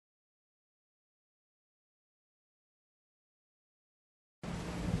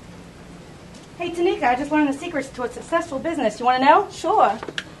Hey, Tanika, I just learned the secrets to a successful business. You want to know? Sure.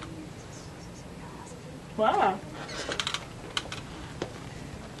 Wow.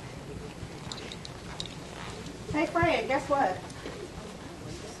 Hey, Freya, guess what?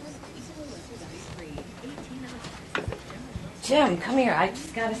 Jim, come here. I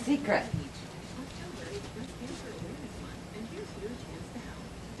just got a secret.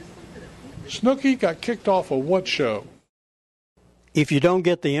 Snooky got kicked off of what show? If you don't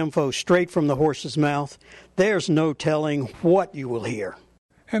get the info straight from the horse's mouth, there's no telling what you will hear.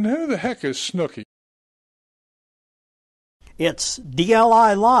 And who the heck is Snooky? It's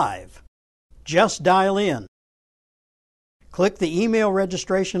DLI Live. Just dial in. Click the email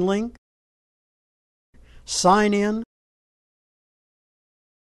registration link. Sign in.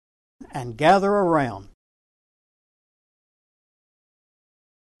 And gather around.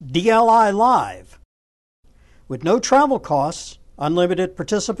 DLI Live. With no travel costs, unlimited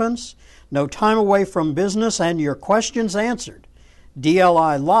participants, no time away from business, and your questions answered.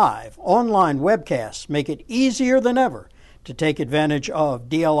 DLI Live online webcasts make it easier than ever to take advantage of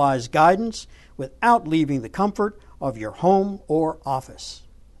DLI's guidance without leaving the comfort of your home or office.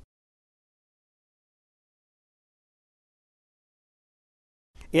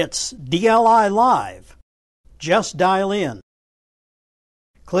 It's DLI Live. Just dial in.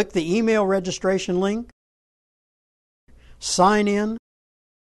 Click the email registration link. Sign in.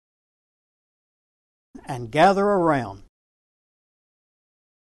 And gather around.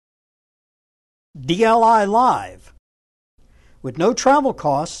 DLI Live. With no travel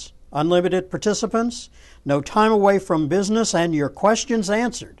costs, unlimited participants, no time away from business, and your questions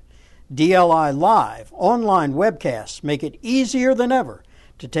answered. DLI Live online webcasts make it easier than ever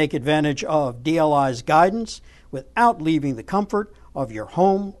to take advantage of DLI's guidance without leaving the comfort of your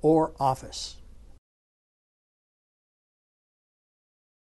home or office.